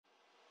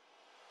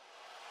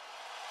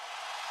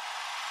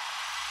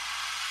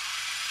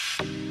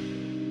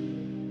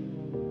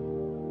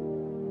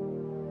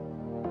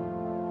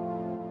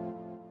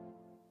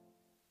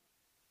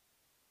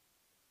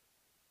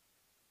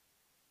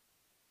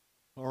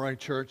right,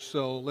 church,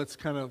 so let's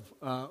kind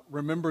of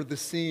remember the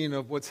scene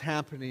of what's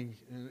happening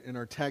in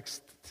our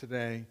text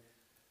today.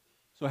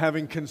 So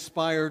having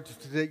conspired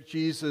to take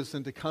Jesus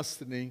into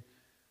custody,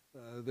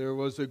 there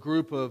was a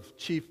group of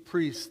chief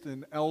priests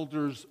and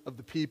elders of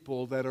the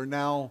people that are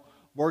now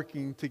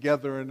working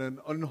together in an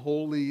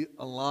unholy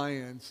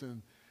alliance,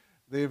 and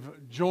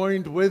they've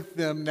joined with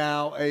them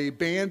now a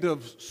band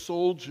of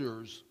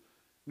soldiers,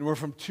 anywhere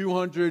from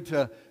 200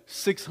 to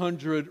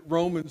 600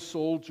 Roman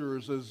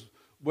soldiers, as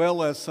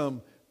well as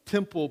some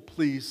temple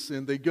police,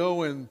 and they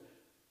go in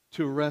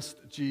to arrest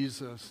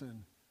Jesus.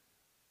 And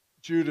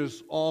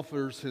Judas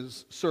offers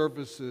his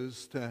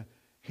services to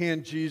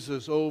hand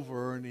Jesus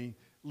over, and he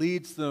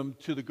leads them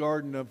to the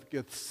Garden of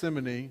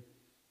Gethsemane.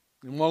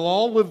 And while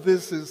all of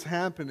this is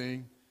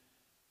happening,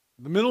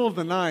 in the middle of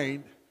the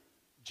night,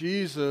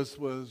 Jesus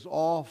was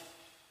off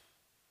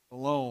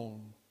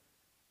alone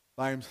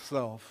by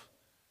himself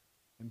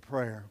in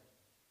prayer.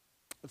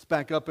 Let's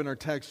back up in our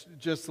text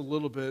just a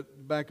little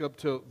bit, back up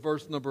to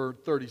verse number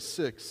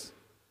 36.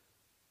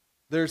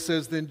 There it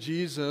says, "Then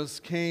Jesus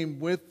came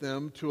with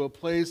them to a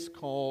place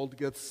called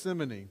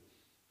Gethsemane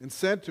and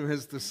said to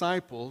his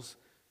disciples,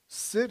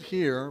 'Sit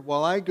here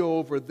while I go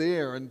over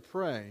there and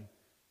pray.'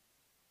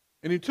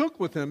 And he took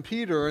with him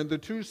Peter and the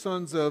two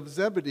sons of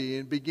Zebedee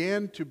and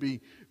began to be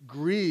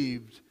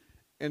grieved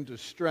and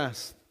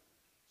distressed."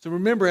 So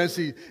remember, as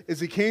he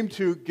came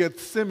to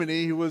Gethsemane,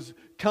 he was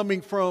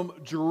coming from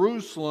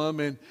Jerusalem,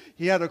 and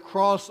he had to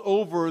cross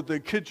over the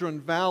Kidron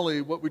Valley,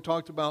 what we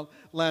talked about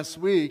last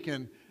week.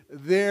 And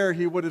there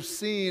he would have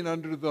seen,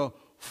 under the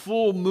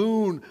full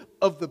moon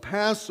of the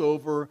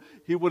Passover,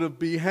 he would have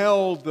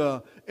beheld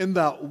in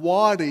that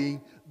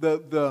wadi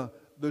the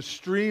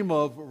stream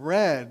of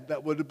red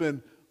that would have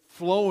been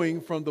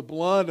flowing from the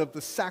blood of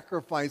the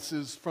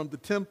sacrifices from the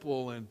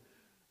temple. And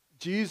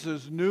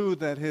Jesus knew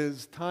that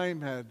his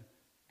time had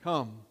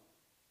come.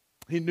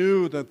 He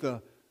knew that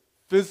the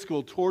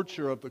physical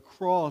torture of the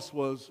cross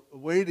was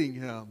awaiting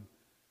him.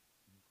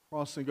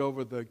 Crossing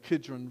over the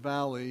Kidron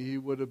Valley, he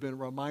would have been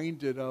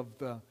reminded of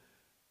the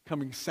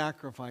coming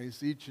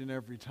sacrifice each and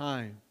every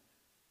time.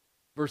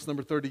 Verse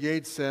number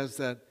 38 says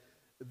that,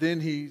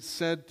 "Then he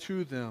said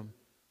to them,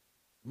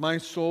 'My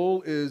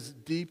soul is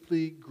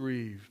deeply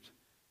grieved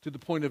to the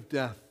point of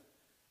death.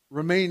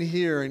 Remain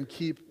here and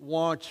keep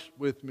watch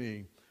with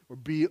me,' or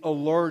be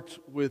alert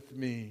with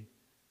me."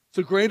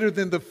 So greater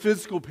than the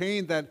physical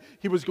pain that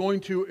he was going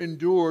to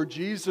endure,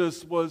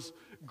 Jesus was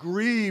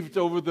grieved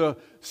over the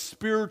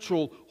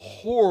spiritual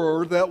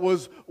horror that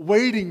was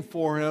waiting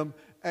for him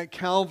at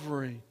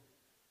Calvary.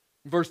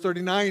 In verse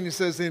 39, he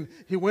says, "And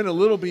he went a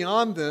little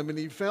beyond them, and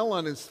he fell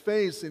on his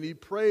face, and he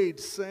prayed,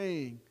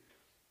 saying,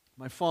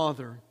 'My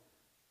Father,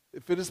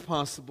 if it is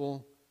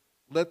possible,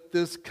 let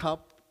this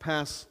cup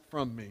pass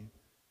from me.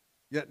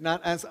 Yet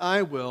not as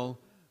I will,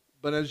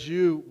 but as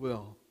you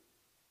will.'"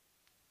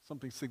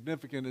 Something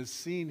significant is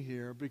seen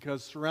here,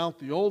 because throughout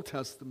the Old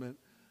Testament,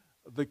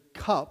 the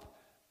cup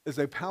is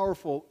a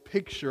powerful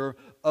picture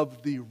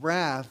of the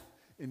wrath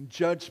and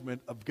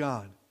judgment of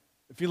God.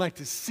 If you'd like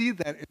to see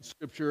that in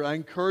Scripture, I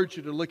encourage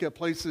you to look at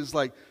places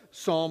like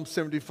Psalm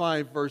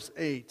 75, verse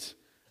 8,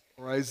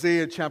 or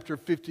Isaiah chapter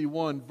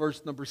 51,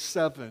 verse number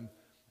 7,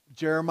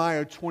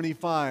 Jeremiah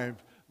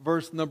 25,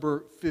 verse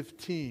number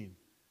 15.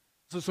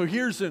 So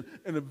here's a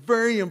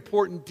very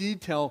important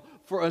detail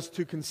for us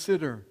to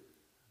consider.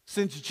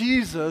 Since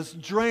Jesus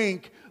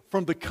drank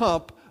from the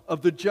cup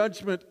of the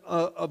judgment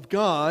of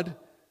God,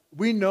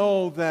 we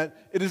know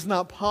that it is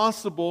not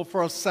possible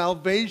for our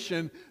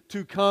salvation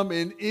to come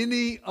in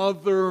any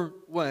other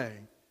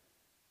way.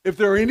 If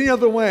there were any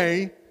other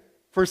way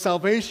for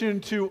salvation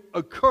to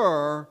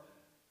occur,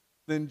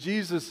 then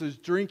Jesus'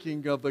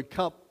 drinking of the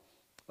cup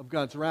of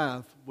God's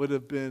wrath would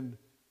have been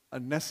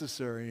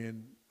unnecessary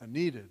and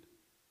unneeded.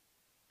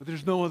 But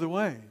there's no other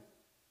way.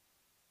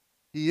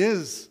 He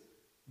is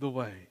the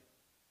way.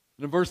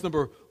 And in verse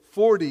number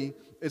 40,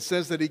 it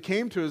says that he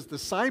came to his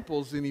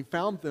disciples and he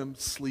found them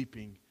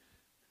sleeping.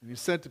 And he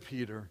said to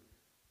Peter,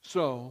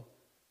 "So,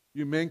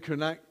 you men could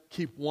not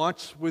keep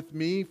watch with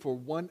me for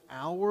 1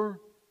 hour?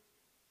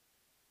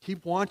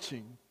 Keep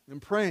watching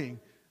and praying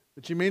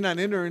that you may not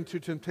enter into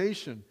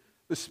temptation.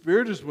 The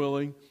spirit is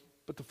willing,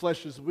 but the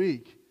flesh is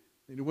weak."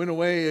 And he went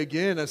away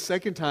again a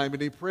second time,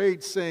 and he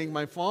prayed, saying,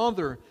 "My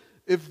Father,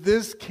 if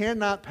this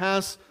cannot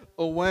pass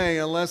away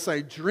unless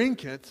I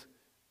drink it,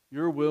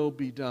 your will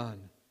be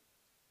done."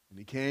 And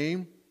he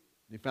came,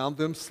 and he found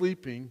them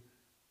sleeping,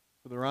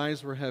 for their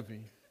eyes were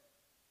heavy.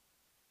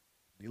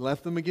 He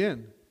left them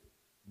again,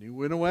 and he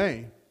went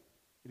away,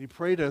 and he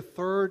prayed a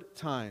third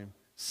time,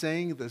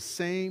 saying the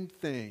same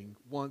thing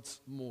once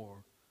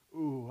more.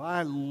 Ooh,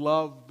 I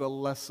love the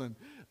lesson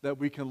that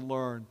we can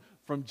learn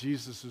from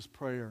Jesus'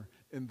 prayer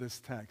in this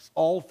text.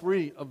 All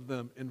three of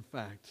them, in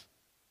fact.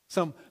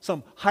 Some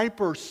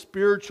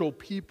hyper-spiritual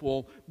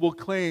people will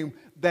claim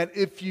that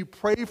if you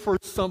pray for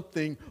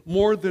something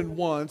more than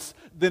once,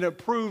 then it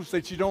proves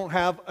that you don't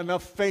have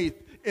enough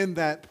faith in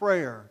that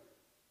prayer.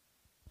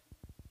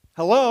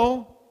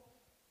 Hello?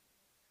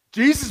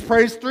 Jesus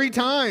prays 3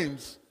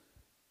 times.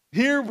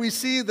 Here we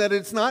see that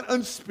it's not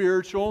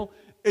unspiritual,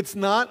 it's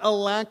not a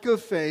lack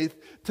of faith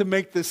to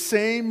make the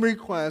same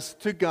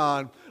request to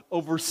God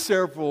over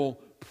several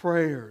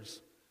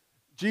prayers.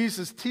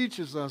 Jesus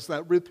teaches us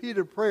that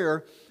repeated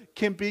prayer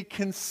can be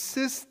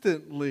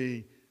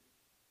consistently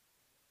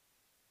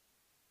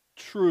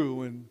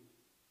true and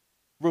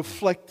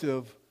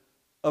reflective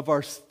of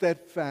our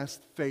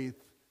steadfast faith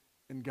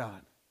in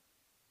God.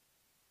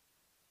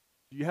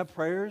 Do you have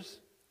prayers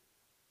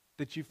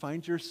that you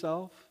find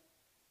yourself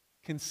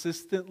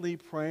consistently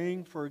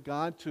praying for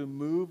God to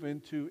move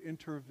and to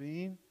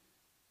intervene?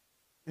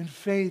 In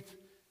faith,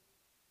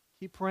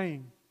 keep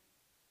praying.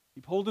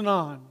 Keep holding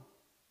on.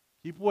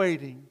 Keep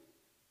waiting.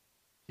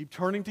 Keep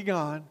turning to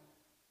God.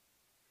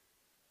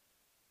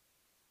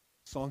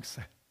 Song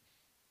said,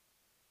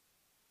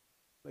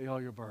 lay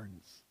all your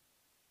burdens,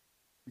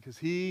 because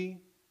He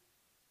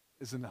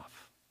is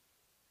enough.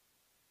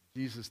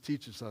 Jesus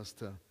teaches us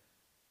to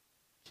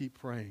keep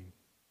praying.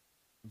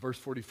 In verse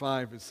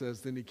 45 it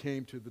says, then He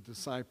came to the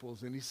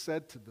disciples and He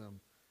said to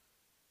them,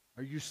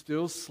 are you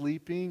still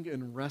sleeping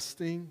and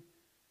resting?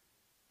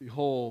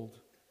 Behold,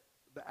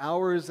 the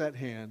hour is at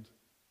hand,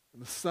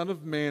 and the Son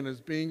of Man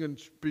is being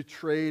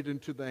betrayed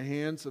into the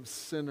hands of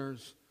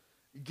sinners.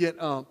 Get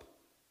up,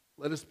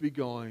 let us be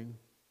going.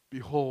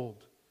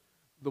 Behold,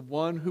 the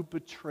one who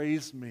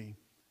betrays me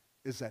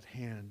is at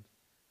hand.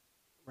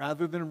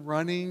 Rather than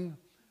running,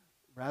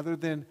 rather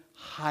than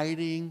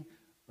hiding,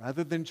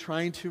 rather than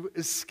trying to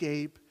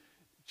escape,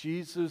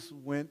 Jesus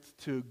went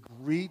to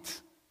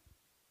greet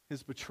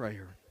His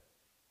betrayer,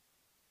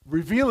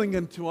 revealing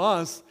unto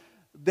us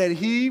that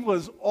He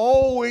was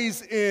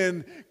always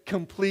in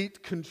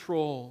complete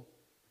control.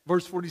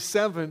 Verse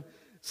 47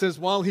 says,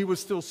 while He was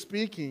still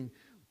speaking,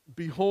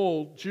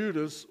 behold,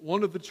 Judas,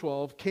 one of the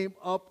 12, came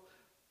up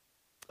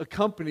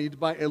accompanied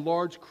by a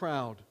large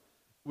crowd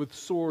with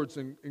swords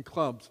and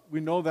clubs. We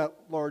know that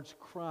large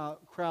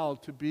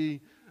crowd to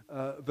be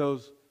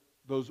those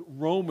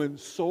Roman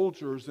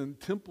soldiers and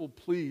temple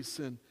police,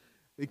 and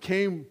they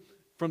came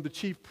from the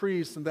chief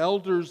priests and the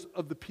elders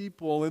of the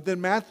people. And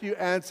then Matthew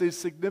adds a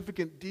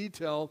significant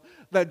detail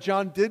that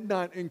John did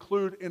not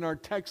include in our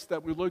text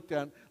that we looked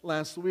at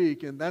last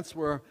week, and that's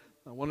where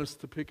I want us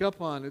to pick up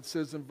on. It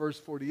says in verse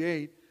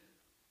 48,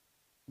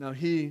 now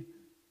he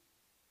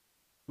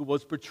who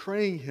was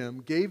betraying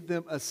Him gave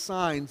them a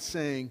sign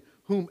saying,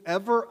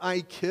 whomever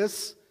I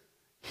kiss,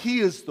 he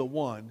is the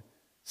one,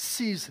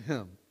 seize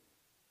him.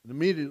 And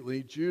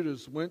immediately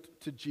Judas went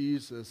to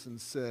Jesus and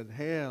said,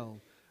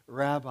 hail,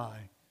 Rabbi,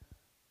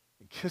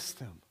 and kissed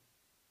Him.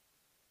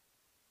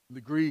 In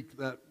the Greek,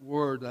 that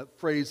word, that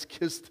phrase,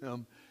 kissed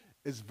Him,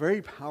 is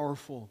very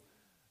powerful.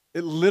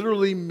 It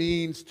literally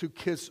means to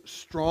kiss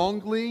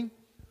strongly,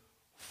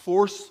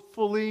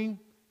 forcefully,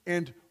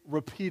 and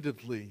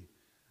repeatedly.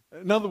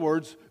 In other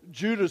words,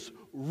 Judas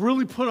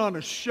really put on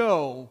a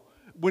show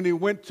when he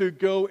went to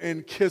go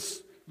and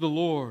kiss the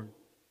Lord.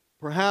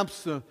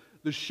 Perhaps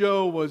the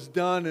show was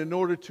done in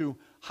order to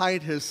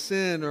hide his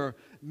sin, or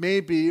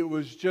maybe it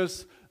was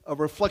just a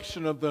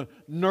reflection of the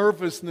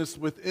nervousness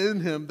within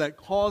him that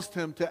caused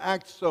him to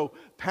act so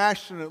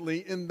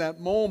passionately in that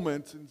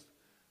moment.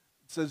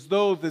 It's as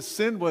though the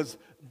sin was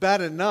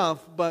bad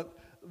enough, but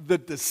the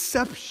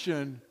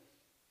deception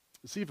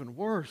is even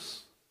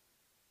worse.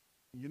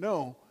 You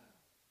know,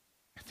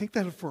 I think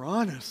that if we're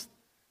honest,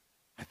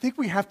 I think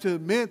we have to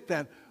admit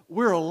that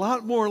we're a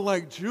lot more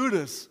like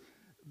Judas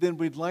than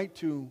we'd like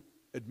to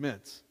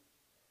admit.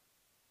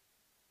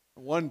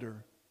 I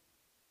wonder,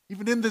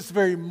 even in this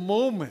very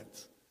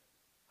moment,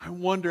 I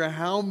wonder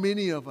how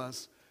many of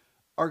us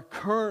are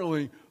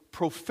currently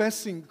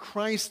professing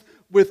Christ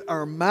with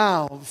our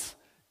mouths,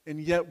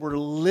 and yet we're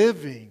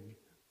living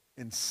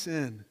in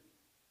sin.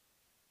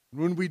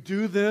 When we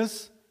do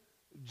this,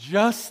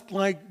 just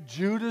like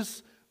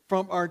Judas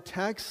from our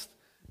text,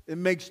 it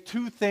makes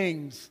two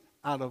things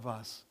out of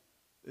us.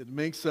 It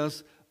makes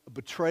us a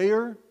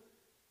betrayer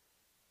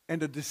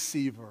and a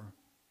deceiver.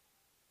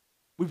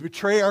 We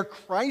betray our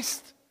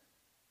Christ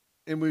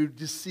and we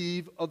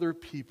deceive other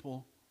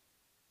people.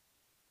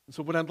 And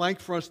so what I'd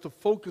like for us to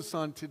focus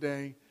on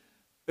today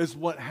is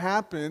what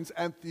happens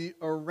at the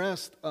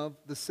arrest of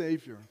the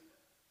Savior.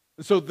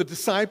 And so the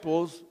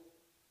disciples,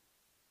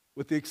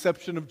 with the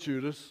exception of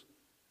Judas,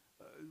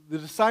 the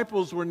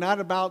disciples were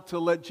not about to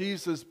let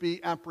Jesus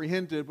be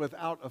apprehended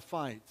without a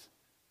fight.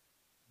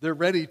 They're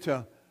ready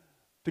to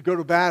go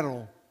to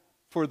battle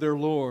for their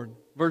Lord.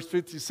 Verse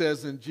 50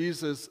 says, and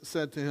Jesus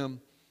said to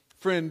him,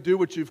 friend, do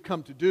what you've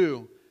come to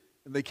do.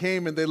 And they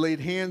came and they laid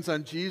hands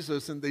on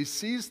Jesus and they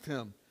seized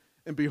him.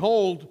 And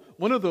behold,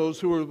 one of those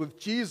who were with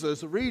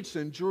Jesus reached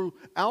and drew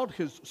out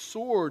his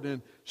sword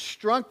and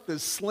struck the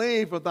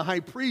slave of the high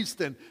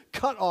priest and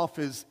cut off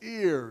his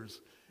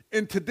ears.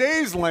 In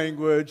today's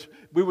language,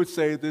 we would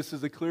say this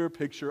is a clear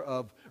picture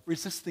of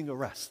resisting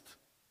arrest.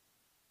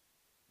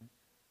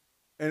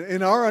 And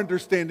in our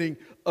understanding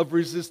of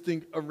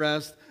resisting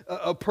arrest,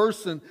 a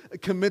person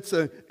commits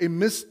a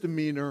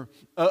misdemeanor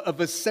of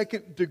a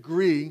second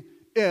degree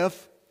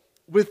if,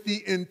 with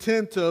the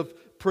intent of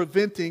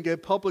preventing a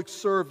public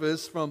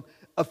service from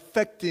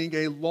affecting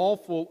a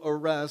lawful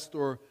arrest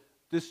or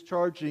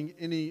discharging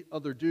any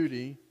other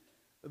duty,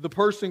 the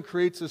person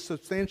creates a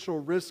substantial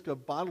risk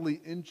of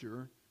bodily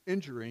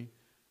injury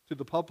to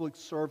the public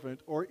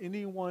servant or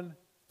anyone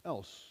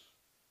else,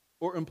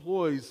 or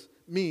employs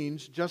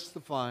means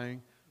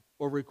justifying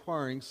or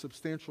requiring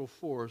substantial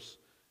force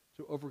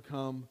to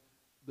overcome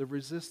the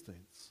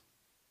resistance.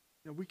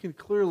 We can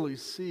clearly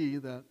see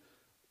that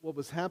what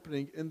was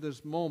happening in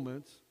this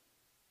moment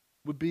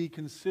would be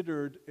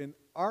considered, in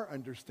our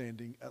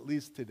understanding, at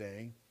least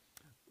today,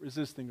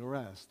 resisting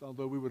arrest.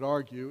 Although we would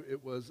argue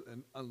it was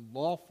an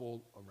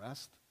unlawful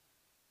arrest,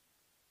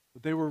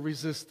 but they were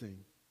resisting.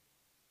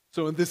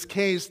 So in this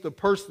case, the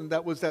person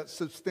that was at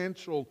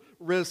substantial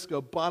risk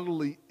of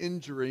bodily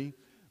injury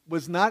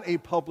was not a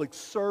public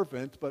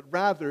servant, but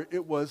rather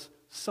it was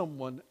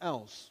someone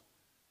else.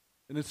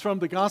 And it's from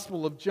the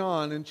Gospel of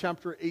John in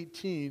chapter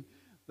 18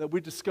 that we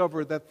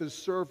discover that this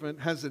servant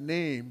has a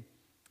name,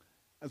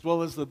 as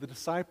well as the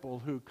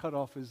disciple who cut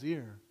off his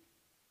ear.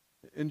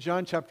 In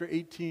John chapter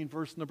 18,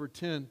 verse number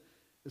 10,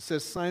 it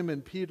says,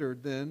 Simon Peter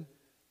then,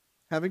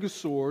 having a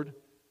sword,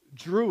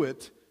 drew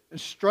it and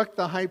struck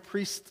the high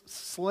priest's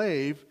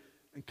slave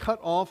and cut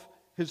off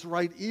his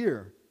right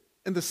ear.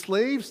 And the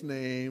slave's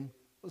name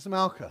was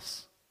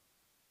Malchus.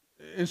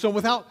 And so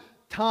without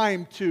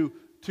time to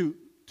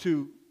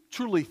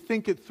truly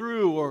think it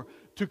through or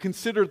to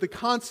consider the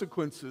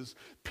consequences,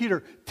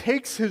 Peter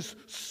takes his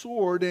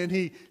sword and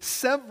he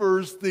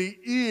severs the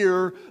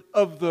ear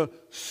of the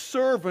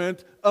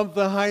servant of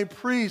the high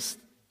priest.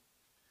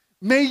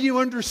 May you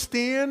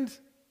understand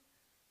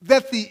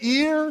that the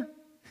ear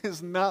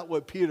is not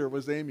what Peter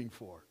was aiming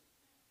for.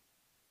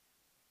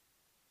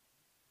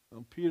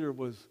 Well, Peter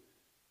was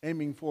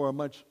aiming for a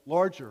much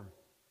larger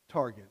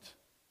target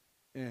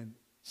and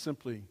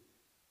simply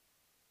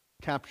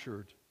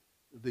captured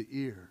the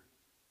ear.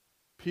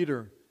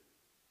 Peter,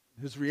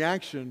 his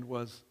reaction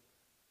was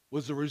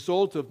a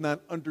result of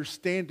not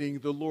understanding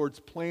the Lord's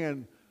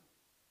plan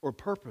or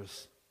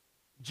purpose.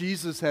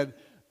 Jesus had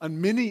on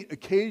many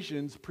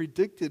occasions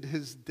predicted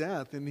his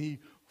death, and he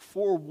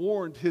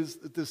forewarned his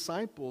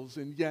disciples,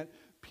 and yet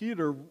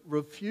Peter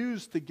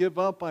refused to give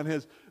up on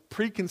his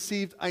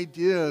preconceived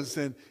ideas,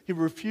 and he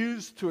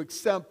refused to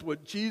accept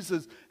what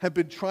Jesus had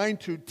been trying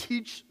to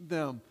teach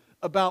them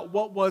about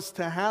what was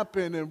to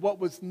happen and what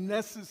was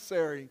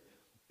necessary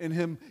in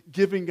him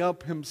giving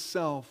up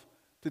himself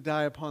to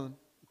die upon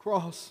the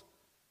cross.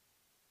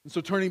 And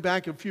so turning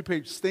back a few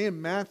pages, stay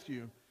in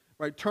Matthew,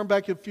 right? Turn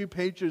back a few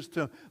pages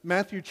to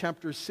Matthew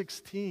chapter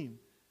 16.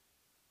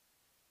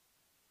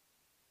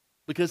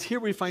 Because here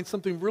we find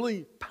something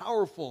really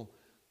powerful.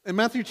 In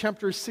Matthew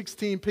chapter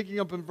 16, picking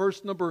up in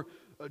verse number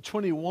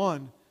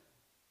 21,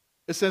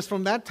 it says,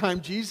 From that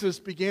time Jesus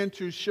began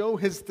to show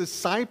his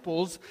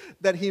disciples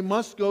that he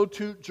must go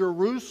to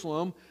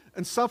Jerusalem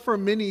and suffer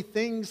many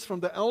things from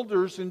the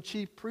elders and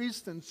chief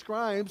priests and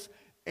scribes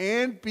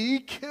and be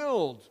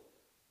killed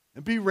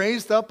and be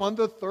raised up on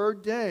the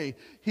third day.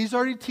 He's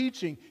already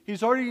teaching.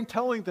 He's already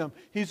telling them.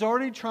 He's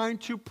already trying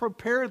to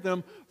prepare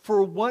them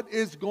for what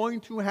is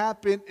going to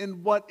happen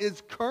and what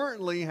is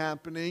currently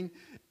happening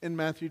in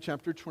Matthew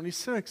chapter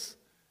 26.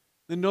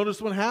 Then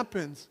notice what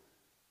happens.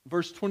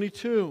 Verse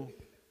 22.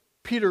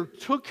 Peter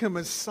took him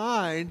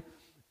aside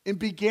and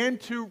began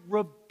to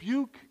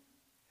rebuke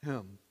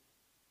him.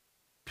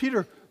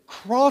 Peter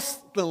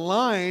crossed the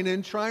line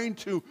in trying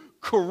to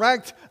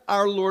correct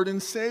our Lord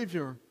and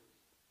Savior.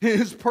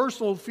 His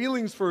personal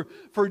feelings for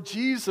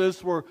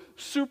Jesus were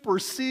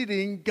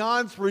superseding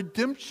God's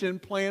redemption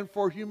plan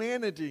for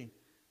humanity.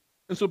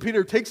 And so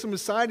Peter takes him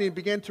aside and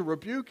began to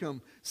rebuke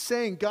him,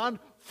 saying, God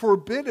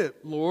forbid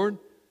it, Lord.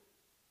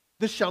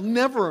 This shall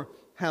never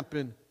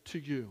happen to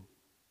you.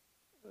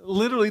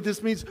 Literally,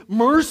 this means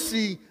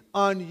mercy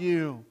on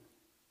you,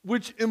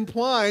 which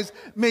implies,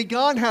 may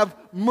God have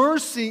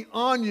mercy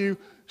on you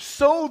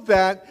so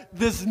that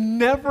this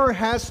never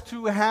has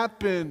to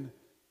happen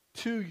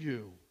to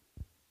you.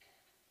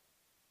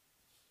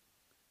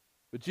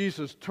 But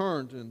Jesus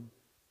turned and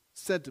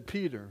said to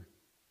Peter,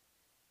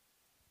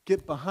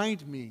 Get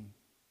behind me,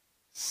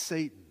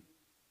 Satan.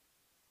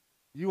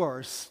 You are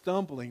a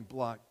stumbling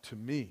block to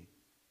me.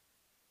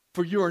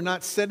 For you are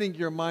not setting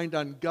your mind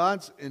on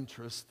God's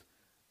interest,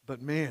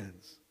 but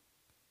man's.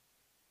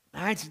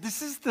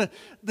 This is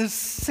the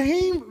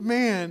same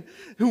man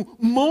who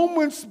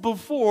moments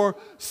before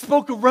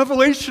spoke a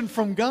revelation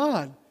from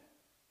God.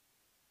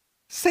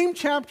 Same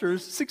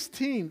chapters,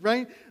 16,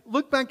 right?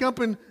 Look back up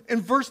in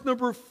verse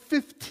number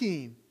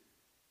 15.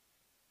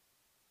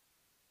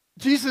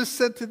 Jesus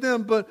said to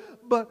them, but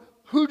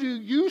who do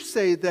you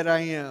say that I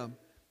am?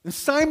 And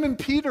Simon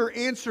Peter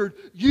answered,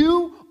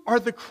 You are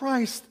the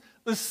Christ,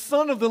 the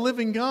Son of the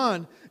living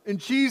God. And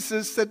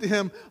Jesus said to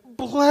him,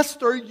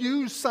 Blessed are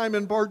you,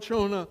 Simon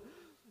Bar-Jonah,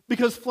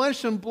 because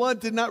flesh and blood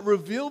did not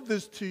reveal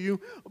this to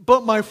you,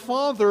 but my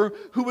Father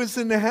who is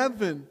in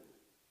heaven.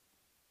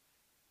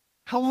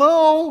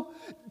 Hello?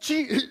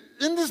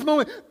 In this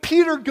moment,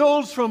 Peter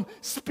goes from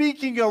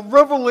speaking a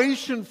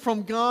revelation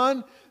from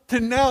God to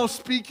now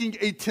speaking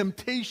a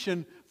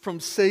temptation from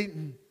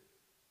Satan.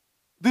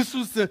 This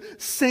was the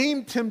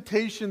same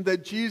temptation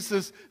that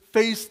Jesus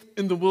faced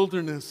in the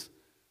wilderness.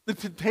 The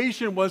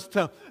temptation was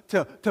to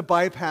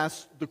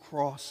bypass the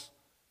cross.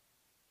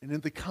 And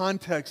in the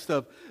context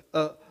of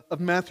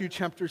Matthew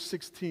chapter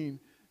 16,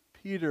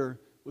 Peter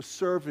was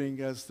serving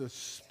as the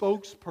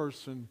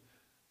spokesperson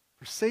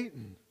for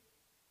Satan.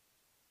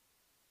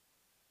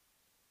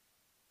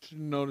 You should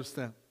notice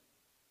that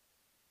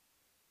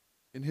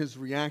in his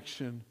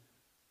reaction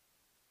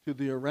to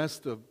the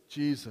arrest of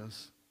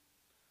Jesus,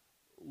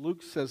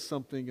 Luke says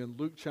something in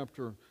Luke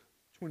chapter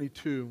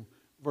 22,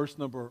 verse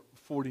number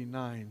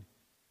 49.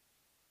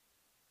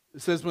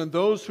 It says, when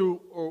those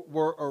who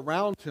were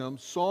around him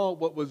saw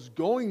what was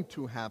going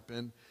to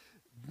happen,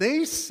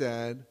 they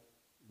said,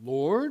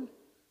 Lord,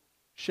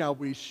 shall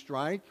we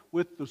strike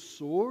with the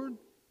sword?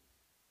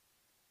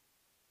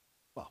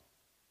 Well,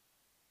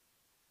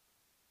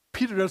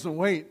 Peter doesn't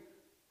wait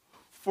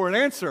for an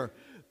answer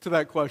to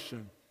that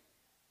question.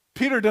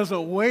 Peter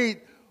doesn't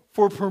wait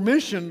for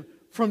permission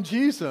from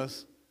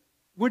Jesus,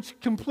 which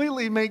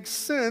completely makes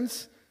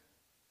sense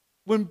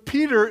when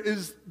Peter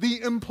is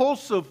the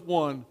impulsive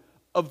one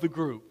of the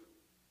group.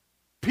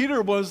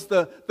 Peter was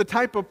the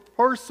type of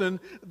person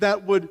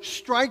that would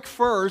strike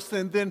first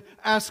and then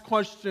ask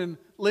question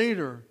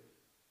later.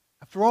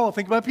 After all,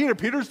 think about Peter.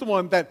 Peter's the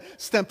one that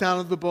stepped out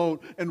of the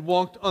boat and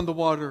walked on the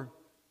water.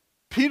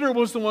 Peter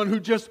was the one who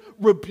just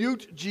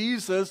rebuked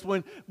Jesus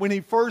when he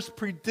first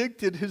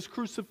predicted his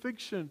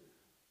crucifixion.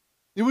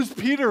 It was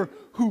Peter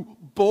who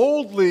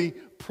boldly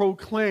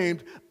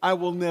proclaimed, I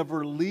will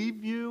never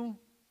leave you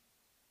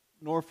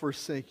nor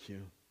forsake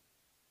you.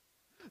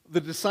 The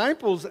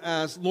disciples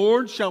asked,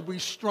 Lord, shall we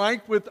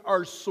strike with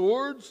our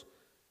swords?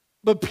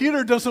 But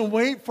Peter doesn't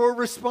wait for a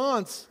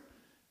response.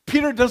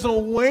 Peter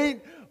doesn't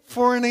wait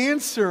for an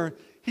answer.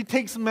 He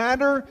takes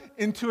matter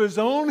into his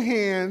own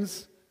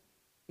hands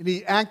and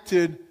he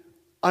acted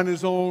on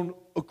his own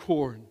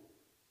accord.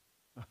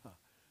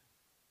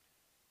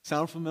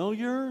 Sound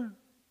familiar?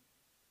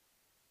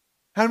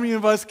 How many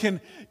of us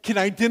can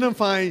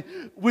identify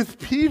with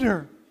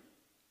Peter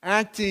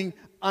acting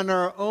on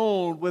our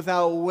own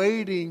without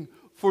waiting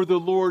for the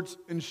Lord's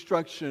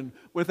instruction,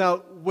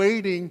 without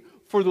waiting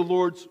for the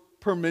Lord's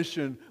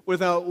permission,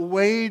 without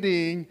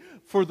waiting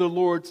for the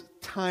Lord's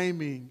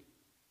timing?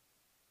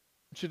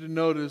 I want you to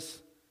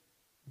notice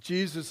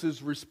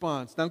Jesus'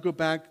 response. Now go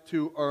back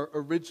to our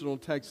original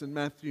text in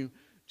Matthew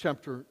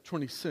chapter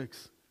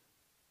 26.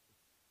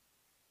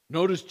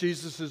 Notice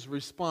Jesus'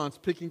 response,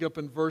 picking up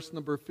in verse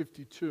number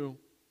 52.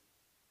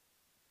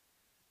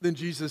 Then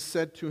Jesus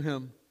said to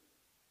him,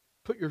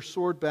 put your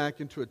sword back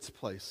into its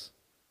place.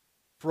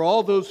 For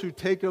all those who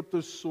take up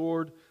the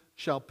sword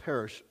shall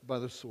perish by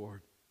the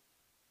sword.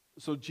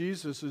 So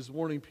Jesus is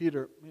warning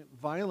Peter,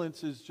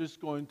 violence is just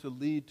going to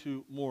lead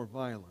to more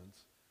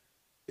violence.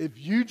 If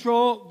you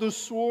draw the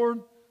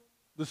sword,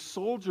 the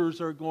soldiers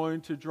are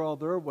going to draw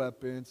their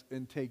weapons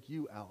and take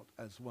you out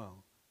as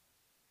well.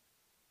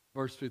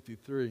 Verse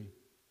 53.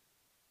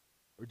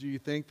 Or do you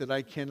think that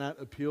I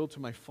cannot appeal to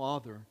my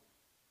Father,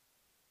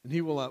 and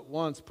he will at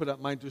once put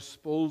at my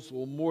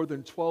disposal more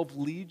than 12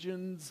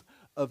 legions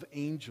of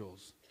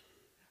angels?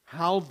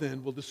 How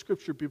then will the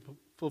scripture be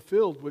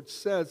fulfilled, which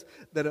says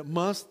that it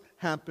must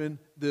happen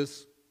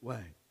this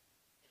way?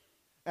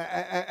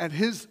 At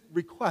his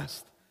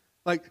request,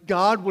 like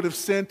God would have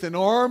sent an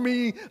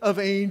army of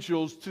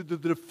angels to the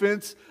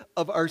defense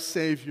of our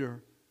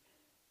Savior.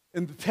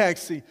 In the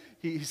text,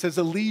 he says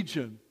a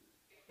legion.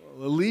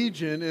 A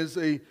legion is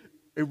a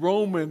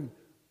Roman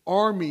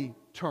army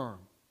term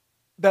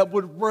that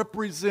would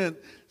represent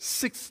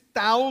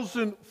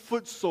 6,000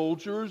 foot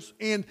soldiers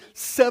and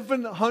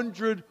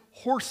 700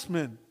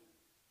 horsemen.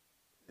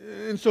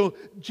 And so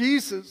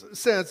Jesus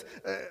says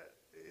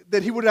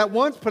that he would at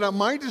once put at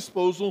my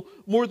disposal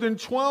more than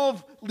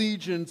 12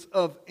 legions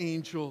of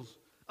angels.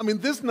 I mean,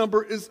 this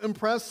number is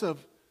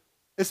impressive,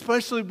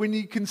 especially when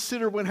you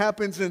consider what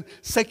happens in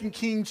 2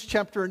 Kings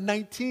chapter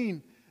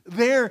 19.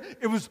 There,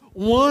 it was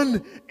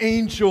one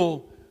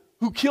angel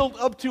who killed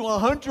up to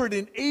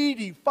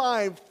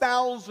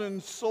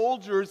 185,000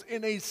 soldiers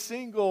in a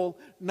single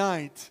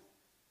night.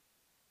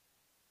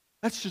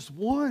 That's just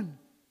one.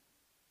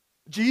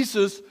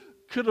 Jesus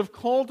could have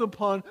called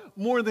upon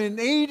more than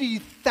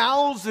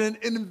 80,000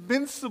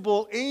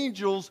 invincible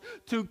angels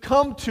to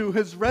come to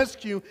his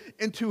rescue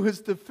and to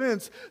his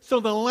defense. So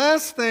the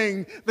last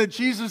thing that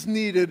Jesus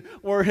needed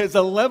were his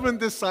 11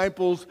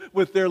 disciples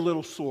with their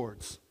little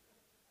swords.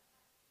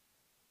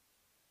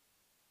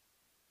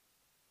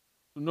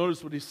 So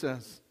notice what he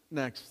says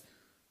next.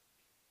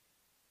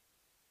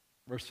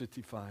 Verse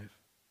 55.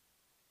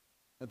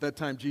 At that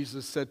time,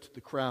 Jesus said to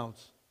the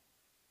crowds,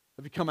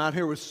 have you come out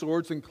here with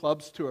swords and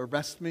clubs to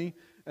arrest me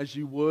as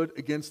you would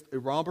against a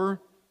robber?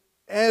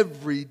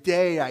 Every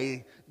day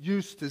I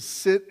used to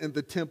sit in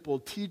the temple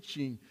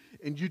teaching,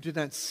 and you did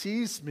not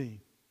seize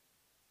me.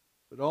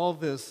 But all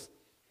this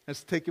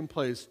has taken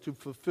place to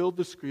fulfill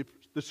the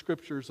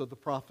scriptures of the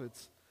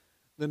prophets.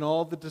 Then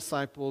all the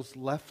disciples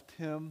left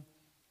him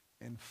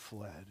and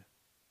fled.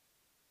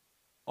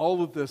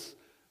 All of this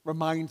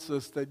reminds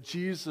us that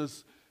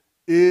Jesus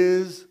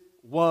is,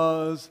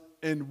 was,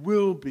 and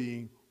will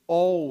be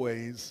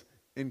always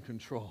in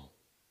control.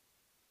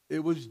 It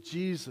was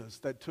Jesus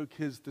that took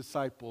his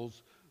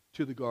disciples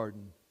to the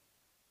garden.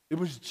 It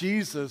was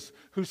Jesus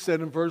who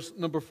said in verse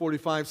number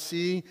 45,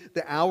 "See,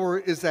 the hour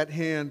is at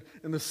hand,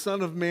 and the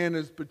Son of Man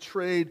is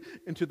betrayed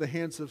into the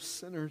hands of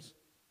sinners."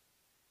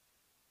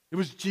 It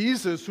was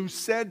Jesus who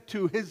said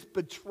to his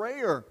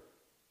betrayer,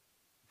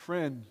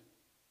 "Friend,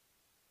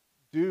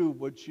 do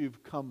what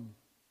you've come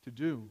to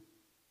do."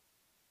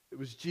 It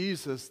was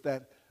Jesus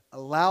that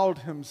allowed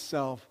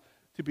himself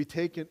to be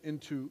taken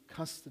into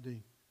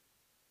custody.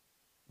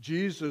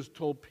 Jesus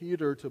told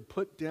Peter to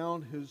put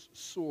down his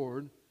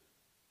sword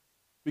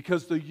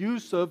because the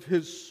use of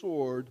his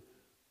sword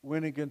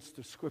went against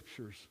the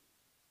Scriptures.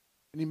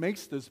 And he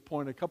makes this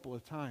point a couple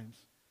of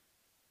times.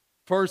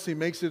 First, he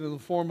makes it in the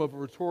form of a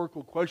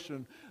rhetorical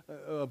question,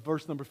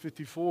 verse number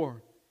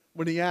 54,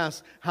 when he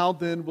asks, "How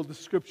then will the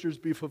Scriptures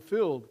be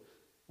fulfilled,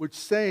 which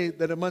say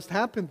that it must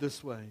happen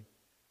this way?"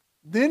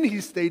 Then he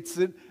states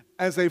it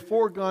as a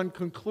foregone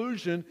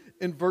conclusion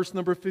in verse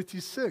number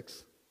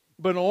 56.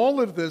 But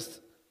all of this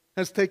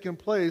has taken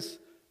place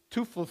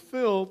to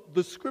fulfill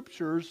the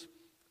Scriptures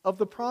of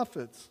the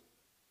prophets.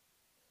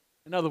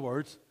 In other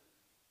words,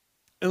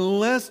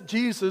 unless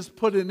Jesus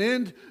put an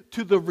end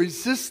to the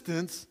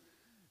resistance,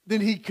 then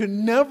he could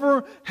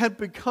never have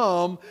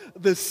become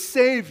the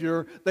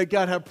Savior that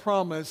God had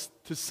promised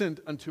to send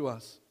unto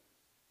us.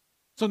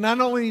 So not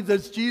only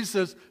does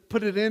Jesus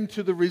put an end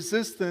to the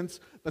resistance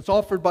that's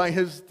offered by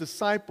his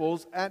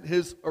disciples at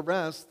his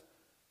arrest,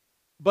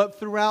 but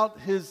throughout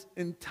his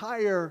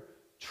entire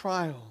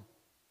trial,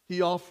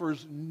 he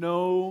offers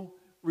no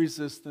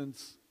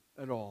resistance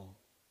at all.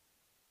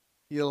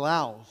 He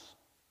allows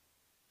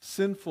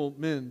sinful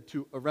men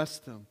to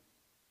arrest him.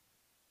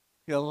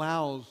 He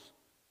allows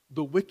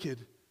the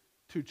wicked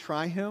to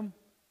try him,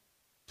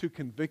 to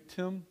convict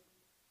him,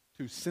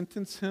 to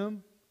sentence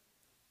him,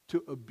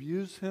 to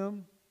abuse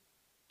him,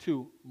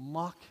 to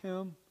mock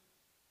him,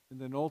 and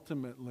then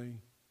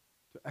ultimately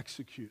to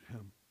execute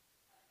him.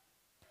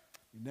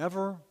 He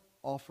never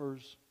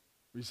offers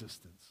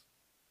resistance,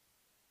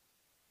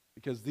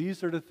 because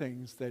these are the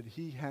things that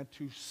he had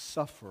to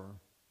suffer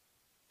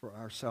for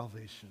our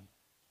salvation.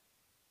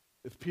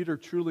 If Peter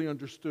truly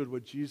understood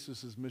what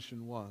Jesus'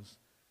 mission was,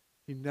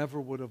 he never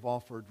would have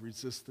offered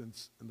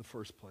resistance in the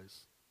first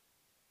place.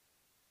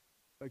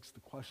 Begs the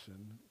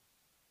question,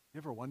 you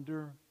ever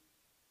wonder,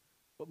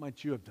 what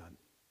might you have done?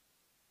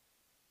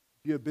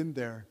 If you had been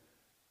there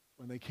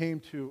when they came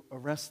to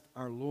arrest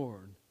our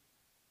Lord,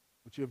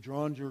 would you have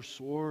drawn your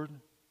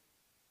sword?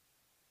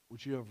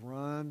 Would you have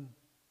run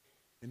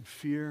in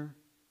fear?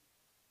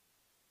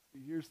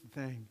 See, here's the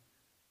thing.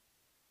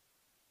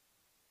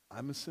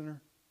 I'm a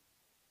sinner.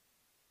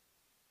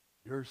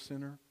 You're a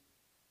sinner.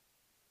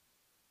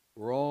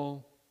 We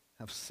all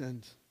have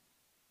sinned.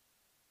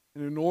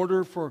 And in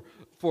order for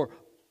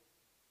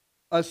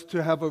us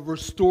to have a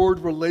restored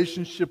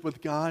relationship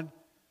with God,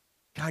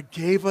 God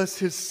gave us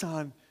his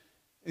Son.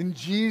 And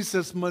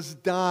Jesus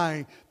must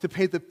die to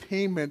pay the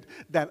payment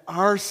that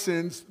our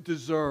sins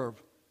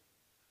deserve.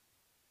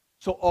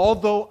 So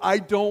although I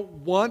don't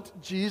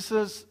want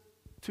Jesus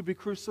to be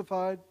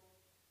crucified,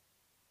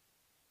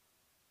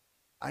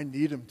 I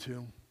need him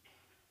to.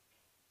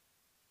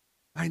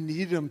 I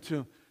need him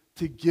to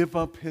give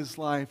up his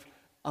life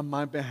on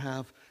my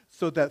behalf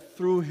so that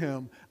through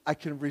him I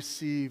can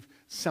receive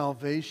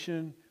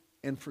salvation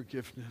and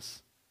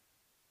forgiveness.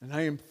 And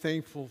I am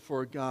thankful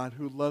for a God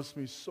who loves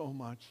me so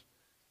much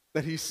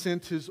that he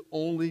sent his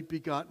only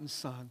begotten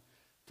Son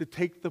to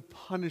take the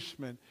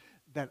punishment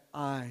that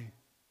I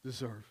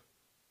deserve.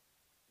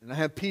 And I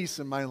have peace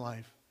in my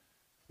life,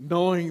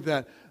 knowing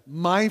that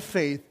my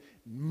faith,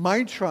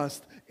 my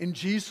trust in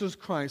Jesus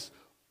Christ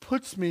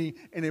puts me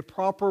in a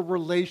proper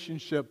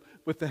relationship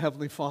with the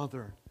Heavenly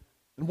Father.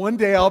 And one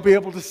day I'll be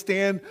able to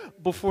stand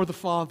before the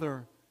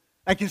Father.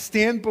 I can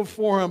stand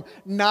before him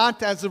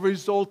not as a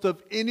result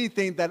of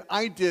anything that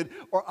I did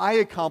or I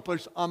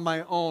accomplished on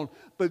my own,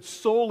 but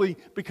solely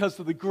because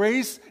of the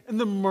grace and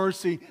the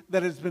mercy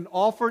that has been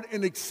offered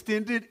and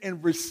extended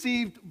and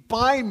received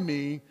by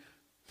me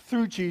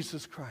through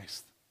Jesus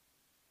Christ.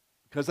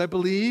 Because I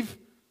believe,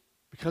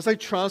 because I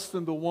trust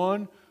in the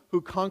one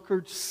who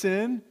conquered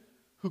sin,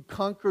 who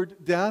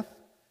conquered death,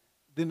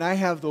 then I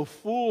have the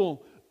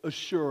full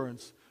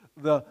assurance,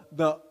 the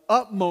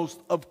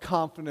utmost of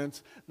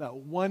confidence that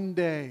one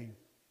day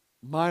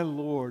my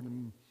Lord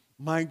and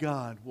my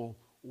God will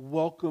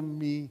welcome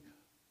me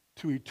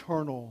to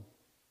eternal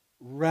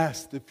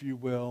rest, if you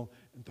will,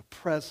 in the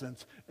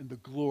presence and the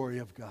glory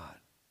of God.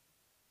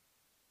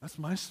 That's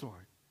my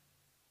story.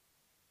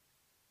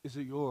 Is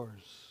it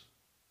yours?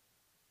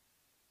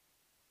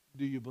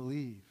 Do you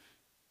believe?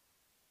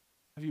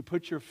 Have you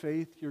put your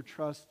faith, your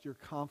trust, your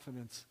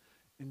confidence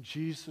in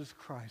Jesus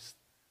Christ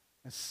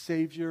as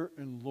Savior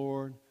and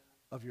Lord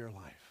of your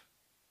life?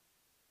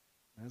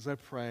 As I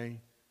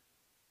pray,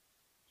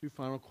 two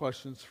final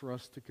questions for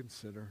us to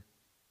consider.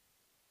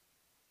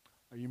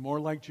 Are you more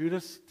like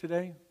Judas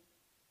today?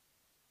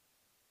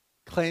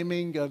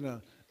 Claiming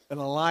an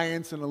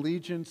alliance and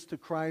allegiance to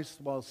Christ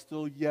while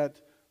still yet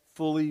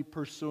fully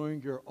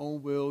pursuing your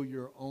own will,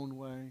 your own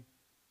way?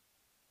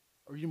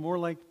 Are you more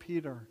like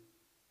Peter,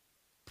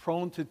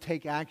 prone to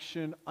take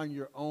action on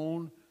your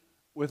own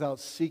without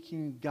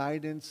seeking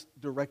guidance,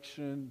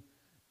 direction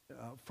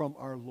from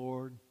our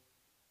Lord?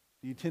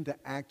 Do you tend to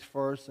act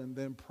first and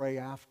then pray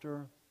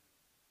after?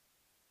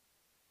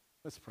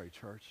 Let's pray,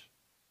 church.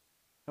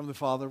 Heavenly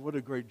Father, what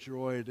a great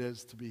joy it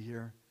is to be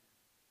here.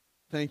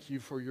 Thank you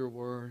for your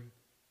word.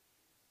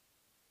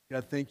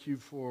 God, thank you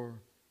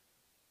for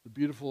the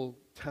beautiful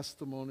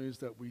testimonies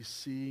that we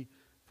see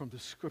from the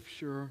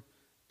Scripture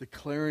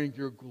declaring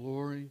your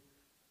glory.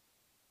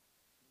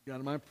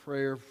 God, my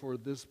prayer for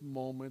this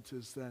moment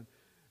is that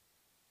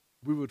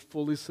we would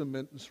fully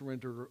submit and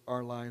surrender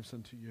our lives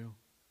unto you.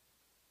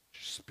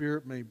 Your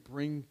Spirit may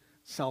bring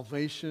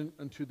salvation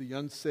unto the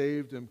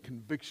unsaved and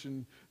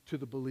conviction to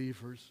the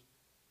believers.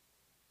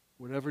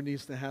 Whatever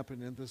needs to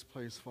happen in this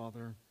place,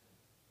 Father,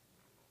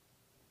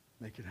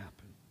 make it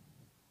happen.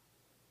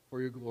 For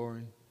your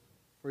glory,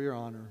 for your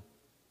honor,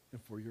 and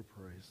for your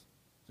praise.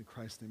 In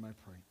Christ's name I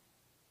pray.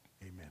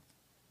 Amen.